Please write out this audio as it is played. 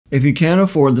If you can't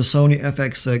afford the Sony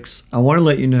FX6, I want to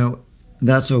let you know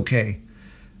that's okay.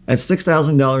 At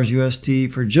 $6,000 USD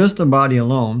for just the body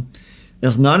alone,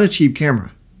 that's not a cheap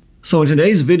camera. So in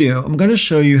today's video, I'm going to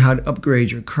show you how to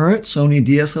upgrade your current Sony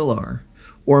DSLR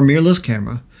or mirrorless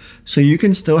camera so you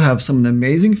can still have some of the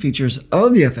amazing features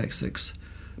of the FX6,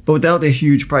 but without the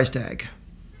huge price tag.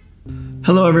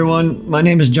 Hello everyone, my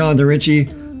name is Jonathan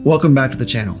Richey. Welcome back to the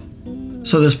channel.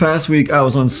 So this past week I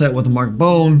was on set with Mark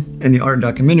Bone in the art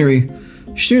documentary,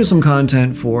 shooting some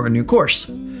content for a new course.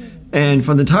 And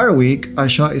for the entire week, I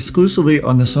shot exclusively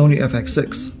on the Sony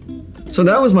FX6. So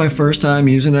that was my first time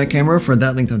using that camera for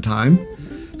that length of time.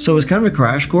 So it was kind of a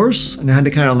crash course and I had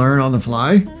to kind of learn on the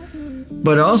fly.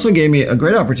 But it also gave me a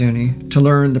great opportunity to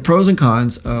learn the pros and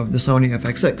cons of the Sony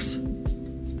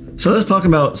FX6. So let's talk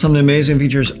about some of the amazing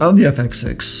features of the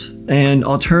FX6 and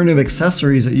alternative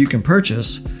accessories that you can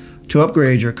purchase to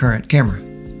upgrade your current camera.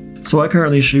 So I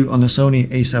currently shoot on the Sony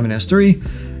a7S III,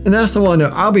 and that's the one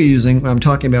that I'll be using when I'm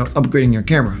talking about upgrading your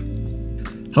camera.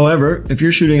 However, if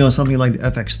you're shooting on something like the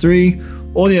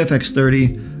FX3 or the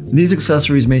FX30, these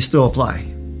accessories may still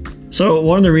apply. So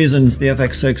one of the reasons the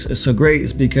FX6 is so great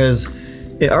is because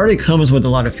it already comes with a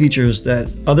lot of features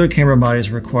that other camera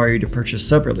bodies require you to purchase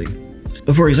separately.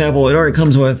 For example, it already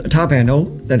comes with a top handle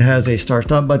that has a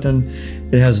start-stop button,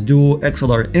 it has dual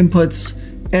XLR inputs,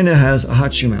 and it has a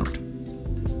hot shoe mount.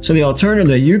 So the alternative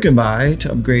that you can buy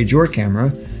to upgrade your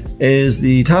camera is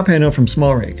the top handle from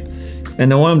SmallRig. And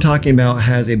the one I'm talking about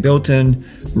has a built-in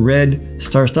red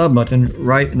start-stop button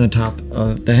right in the top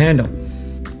of the handle.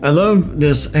 I love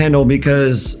this handle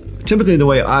because typically the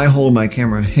way I hold my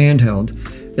camera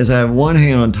handheld is I have one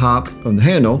hand on top of the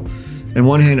handle and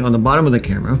one hand on the bottom of the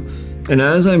camera. And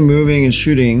as I'm moving and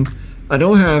shooting, I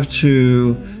don't have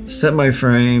to set my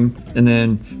frame and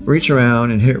then reach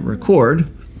around and hit record.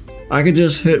 I can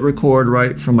just hit record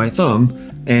right from my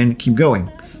thumb and keep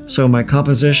going. So my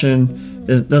composition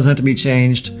doesn't have to be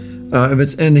changed. If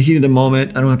it's in the heat of the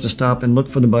moment, I don't have to stop and look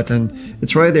for the button.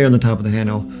 It's right there on the top of the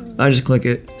handle. I just click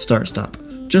it, start, stop,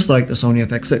 just like the Sony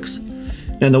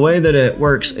FX6. And the way that it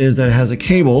works is that it has a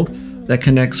cable that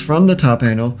connects from the top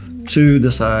handle to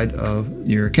the side of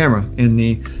your camera in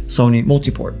the Sony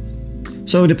multi-port.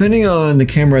 So depending on the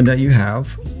camera that you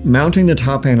have, mounting the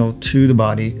top handle to the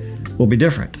body will be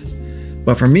different.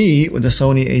 But for me, with the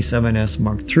Sony a7S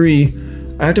Mark III,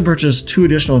 I have to purchase two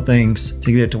additional things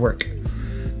to get it to work.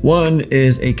 One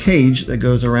is a cage that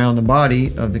goes around the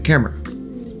body of the camera.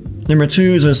 Number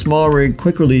two is a SmallRig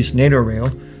quick release NATO rail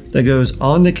that goes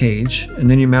on the cage, and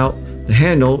then you mount the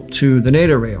handle to the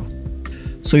NATO rail.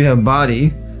 So you have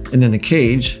body, and then the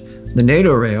cage, the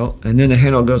NATO rail, and then the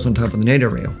handle goes on top of the NATO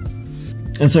rail.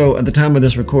 And so at the time of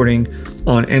this recording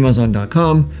on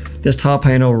Amazon.com, this top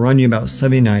handle will run you about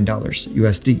 $79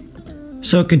 USD.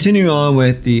 So continuing on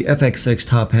with the FX6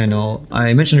 top handle,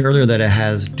 I mentioned earlier that it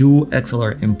has dual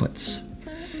XLR inputs.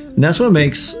 And that's what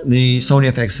makes the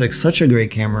Sony FX6 such a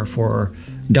great camera for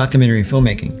documentary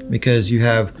filmmaking, because you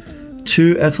have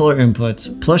two XLR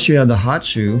inputs, plus you have the hot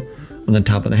shoe on the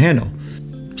top of the handle.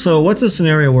 So what's a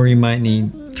scenario where you might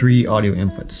need three audio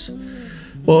inputs?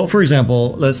 Well, for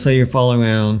example, let's say you're following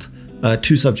around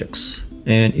two subjects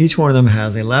and each one of them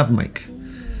has a lav mic.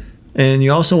 And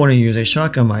you also want to use a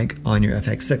shotgun mic on your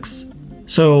FX6.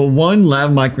 So one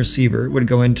lav mic receiver would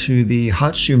go into the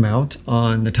hot shoe mount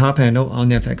on the top handle on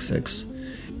the FX6.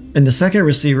 And the second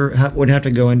receiver would have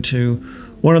to go into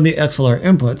one of the XLR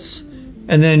inputs.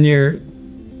 And then your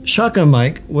shotgun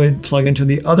mic would plug into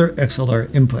the other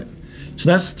XLR input. So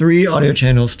that's three audio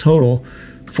channels total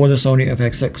for the Sony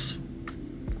FX6.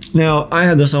 Now, I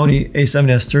have the Sony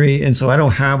a7S III, and so I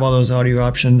don't have all those audio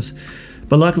options,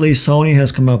 but luckily Sony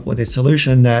has come up with a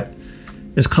solution that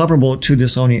is comparable to the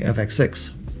Sony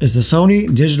FX6. It's the Sony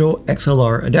Digital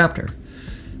XLR Adapter.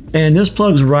 And this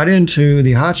plugs right into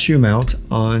the hot shoe mount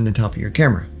on the top of your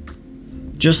camera.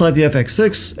 Just like the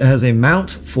FX6, it has a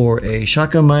mount for a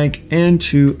shotgun mic and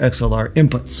two XLR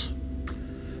inputs.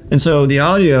 And so the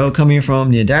audio coming from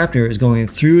the adapter is going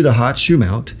through the hot shoe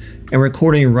mount and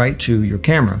recording right to your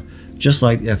camera, just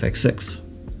like the FX6.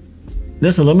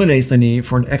 This eliminates the need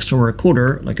for an external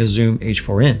recorder like a Zoom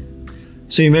H4n.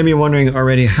 So you may be wondering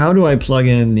already, how do I plug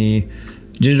in the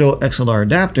digital XLR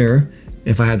adapter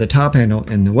if I have the top handle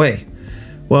in the way?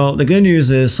 Well, the good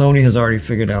news is Sony has already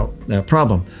figured out that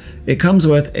problem. It comes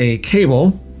with a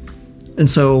cable, and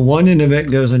so one end of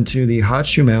it goes into the hot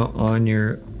shoe mount on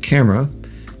your camera,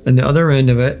 and the other end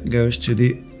of it goes to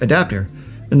the adapter.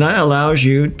 And that allows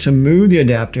you to move the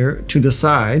adapter to the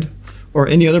side or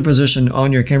any other position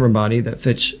on your camera body that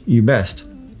fits you best.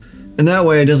 And that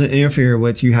way it doesn't interfere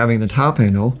with you having the top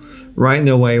handle right in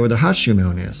the way where the hot shoe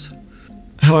mount is.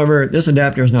 However, this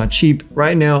adapter is not cheap.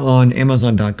 Right now on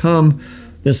Amazon.com,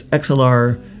 this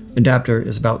XLR adapter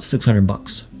is about 600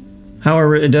 bucks.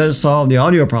 However, it does solve the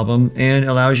audio problem and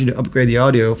allows you to upgrade the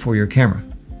audio for your camera.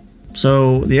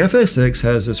 So the FX6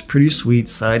 has this pretty sweet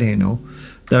side handle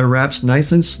that wraps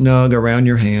nice and snug around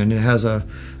your hand. It has a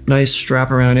nice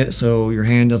strap around it so your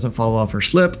hand doesn't fall off or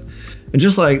slip. And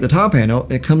just like the top handle,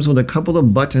 it comes with a couple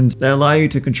of buttons that allow you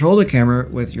to control the camera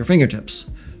with your fingertips.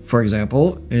 For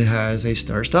example, it has a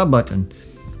start-stop button.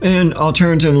 And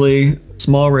alternatively,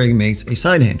 SmallRig makes a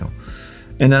side handle.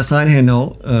 And that side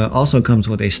handle also comes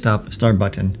with a start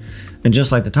button. And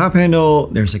just like the top handle,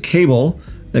 there's a cable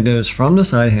that goes from the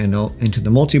side handle into the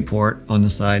multi-port on the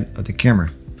side of the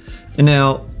camera. And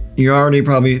now you're already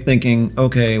probably thinking,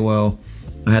 okay, well,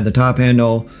 I had the top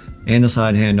handle and the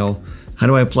side handle. How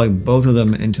do I plug both of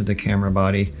them into the camera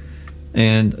body?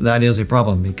 And that is a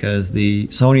problem because the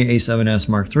Sony a7S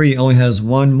Mark III only has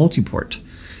one multi-port.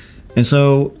 And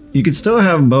so you could still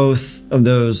have both of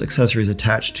those accessories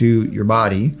attached to your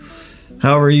body.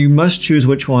 However, you must choose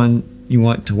which one you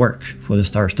want to work for the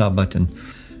start-stop button.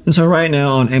 And so right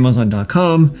now on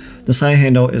Amazon.com, the side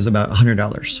handle is about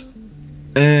 $100.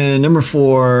 And number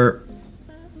 4,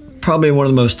 probably one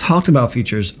of the most talked about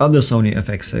features of the Sony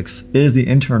FX6 is the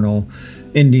internal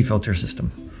ND filter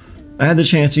system. I had the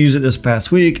chance to use it this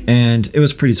past week and it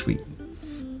was pretty sweet.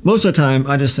 Most of the time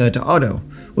I just set it to auto,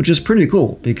 which is pretty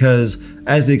cool because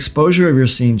as the exposure of your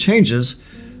scene changes,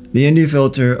 the ND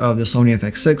filter of the Sony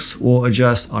FX6 will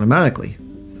adjust automatically.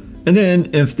 And then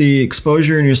if the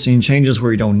exposure in your scene changes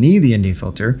where you don't need the ND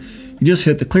filter, you just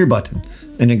hit the clear button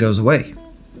and it goes away.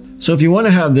 So if you want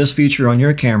to have this feature on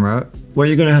your camera, what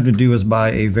you're going to have to do is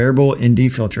buy a variable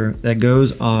ND filter that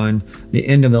goes on the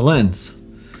end of the lens.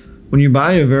 When you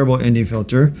buy a variable ND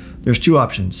filter, there's 2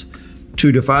 options,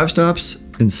 2 to 5 stops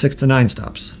and 6 to 9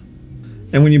 stops.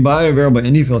 And when you buy a variable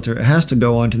ND filter, it has to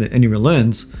go onto the end of your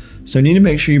lens. So you need to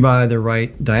make sure you buy the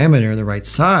right diameter, the right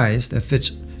size that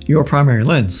fits your primary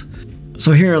lens.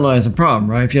 So here lies the problem,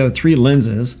 right? If you have 3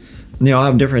 lenses and they all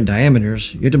have different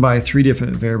diameters, you have to buy 3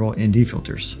 different variable ND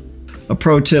filters. A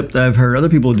pro tip that I've heard other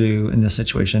people do in this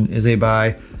situation is they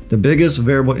buy the biggest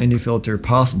variable ND filter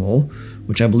possible,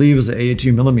 which I believe is the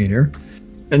 82mm.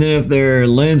 And then if their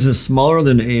lens is smaller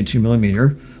than the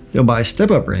 82mm, they'll buy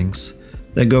step-up rings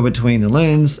that go between the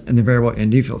lens and the variable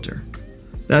ND filter.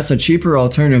 That's a cheaper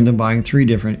alternative than buying 3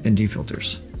 different ND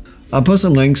filters. I'll post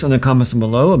some links in the comments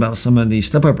below about some of the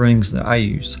step-up rings that I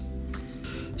use.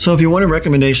 So if you want a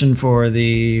recommendation for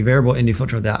the variable ND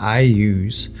filter that I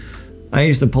use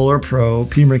the Polar Pro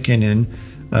Peter McKinnon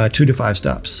 2 to 5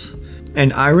 stops.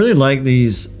 And I really like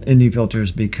these ND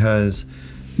filters because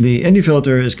the ND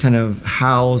filter is kind of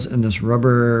housed in this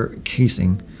rubber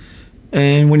casing.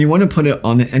 And when you want to put it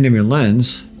on the end of your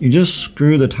lens, you just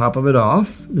screw the top of it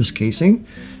off, this casing,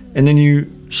 and then you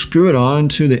screw it on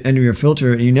to the end of your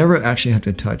filter and you never actually have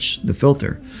to touch the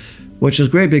filter, which is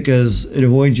great because it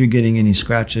avoids you getting any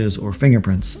scratches or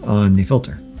fingerprints on the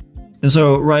filter. And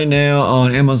so right now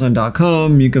on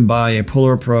Amazon.com, you can buy a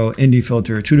Polar Pro ND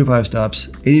filter 2 to 5 stops,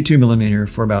 82mm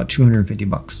for about 250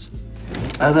 bucks.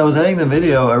 As I was editing the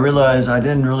video, I realized I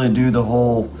didn't really do the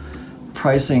whole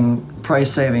price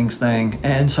savings thing.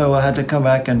 And so I had to come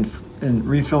back and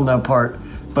refilm that part.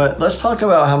 But let's talk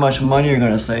about how much money you're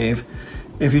going to save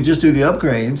if you just do the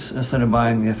upgrades instead of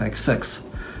buying the FX6.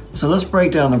 So let's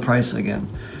break down the price again.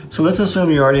 So let's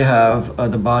assume you already have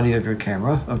the body of your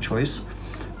camera of choice.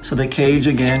 So the cage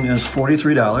again is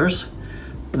 $43.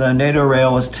 The NATO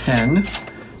rail was $10.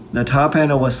 The top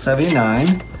handle was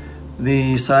 $79.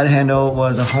 The side handle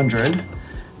was $100.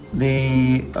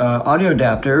 The audio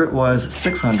adapter was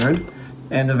 $600.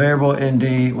 And the variable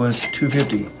ND was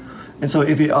 $250. And so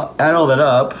if you add all that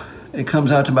up, it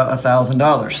comes out to about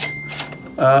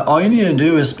 $1,000. All you need to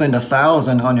do is spend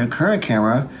 $1,000 on your current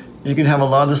camera. You can have a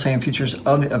lot of the same features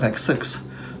of the FX6.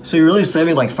 So you're really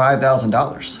saving like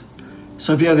 $5,000.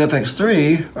 So if you have the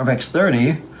FX3 or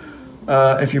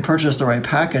FX30, if you purchase the right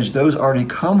package, those already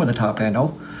come with a top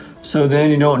handle. So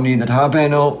then you don't need the top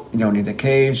handle, you don't need the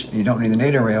cage, you don't need the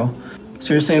NATO rail.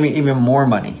 So you're saving even more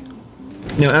money.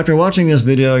 Now after watching this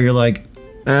video, you're like,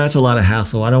 that's a lot of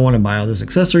hassle. I don't want to buy all those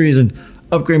accessories and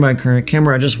upgrade my current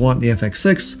camera. I just want the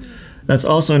FX6. That's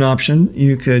also an option.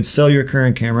 You could sell your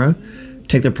current camera,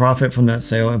 take the profit from that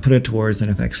sale and put it towards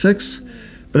an FX6,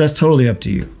 but that's totally up to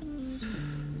you.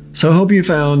 So I hope you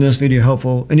found this video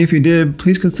helpful, and if you did,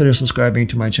 please consider subscribing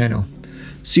to my channel.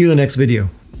 See you in the next video.